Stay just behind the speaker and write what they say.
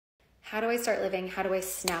How do I start living? How do I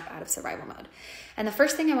snap out of survival mode? And the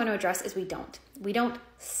first thing I want to address is we don't. We don't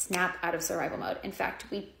snap out of survival mode. In fact,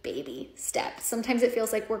 we baby step. Sometimes it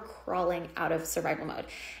feels like we're crawling out of survival mode.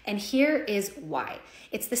 And here is why.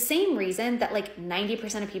 It's the same reason that like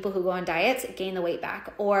 90% of people who go on diets gain the weight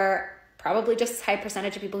back, or probably just as high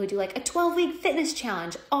percentage of people who do like a 12-week fitness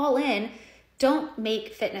challenge all in don't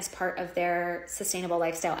make fitness part of their sustainable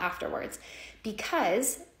lifestyle afterwards.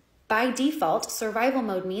 Because by default, survival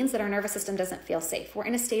mode means that our nervous system doesn't feel safe. We're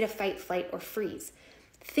in a state of fight, flight, or freeze.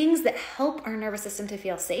 Things that help our nervous system to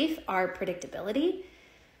feel safe are predictability,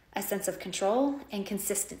 a sense of control, and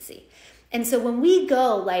consistency. And so when we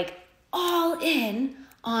go like all in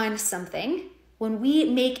on something, when we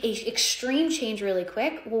make an extreme change really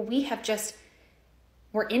quick, well,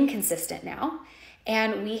 we're inconsistent now,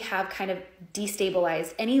 and we have kind of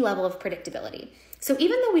destabilized any level of predictability. So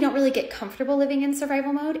even though we don't really get comfortable living in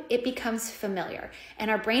survival mode, it becomes familiar,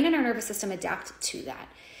 and our brain and our nervous system adapt to that.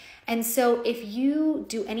 And so if you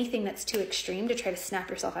do anything that's too extreme to try to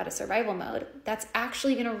snap yourself out of survival mode, that's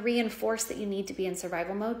actually going to reinforce that you need to be in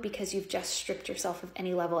survival mode, because you've just stripped yourself of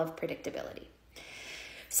any level of predictability.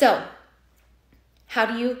 So how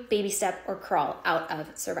do you baby step or crawl out of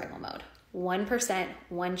survival mode? 1%,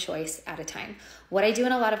 one choice at a time. What I do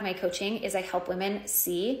in a lot of my coaching is I help women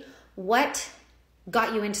see what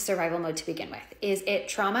got you into survival mode to begin with. Is it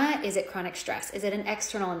trauma? Is it chronic stress? Is it an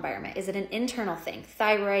external environment? Is it an internal thing?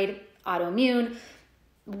 Thyroid, autoimmune,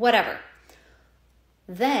 whatever.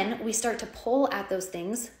 Then we start to pull at those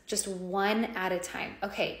things just one at a time.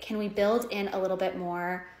 Okay, can we build in a little bit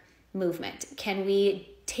more movement? Can we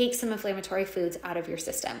take some inflammatory foods out of your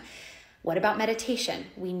system? What about meditation?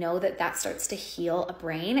 We know that that starts to heal a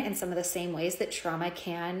brain in some of the same ways that trauma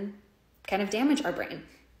can kind of damage our brain.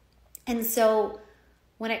 And so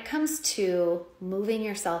when it comes to moving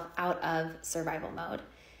yourself out of survival mode,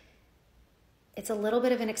 it's a little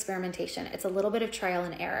bit of an experimentation. It's a little bit of trial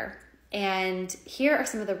and error. And here are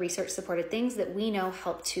some of the research-supported things that we know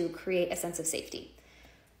help to create a sense of safety.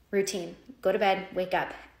 Routine. Go to bed, wake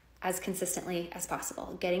up as consistently as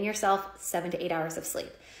possible. Getting yourself 7 to 8 hours of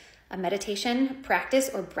sleep. A meditation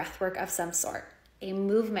practice or breath work of some sort. A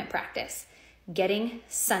movement practice. Getting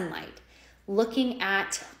sunlight. Looking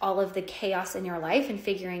at all of the chaos in your life and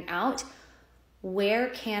figuring out, where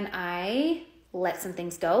can I let some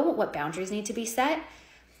things go? What boundaries need to be set?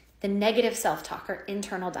 The negative self-talk or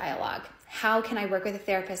internal dialogue. How can I work with a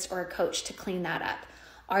therapist or a coach to clean that up?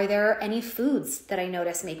 Are there any foods that I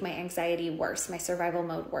notice make my anxiety worse, my survival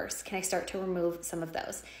mode worse? Can I start to remove some of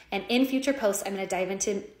those? And in future posts, I'm going to dive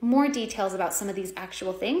into more details about some of these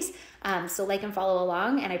actual things. So like and follow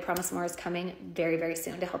along, and I promise more is coming very, very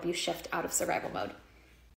soon to help you shift out of survival mode.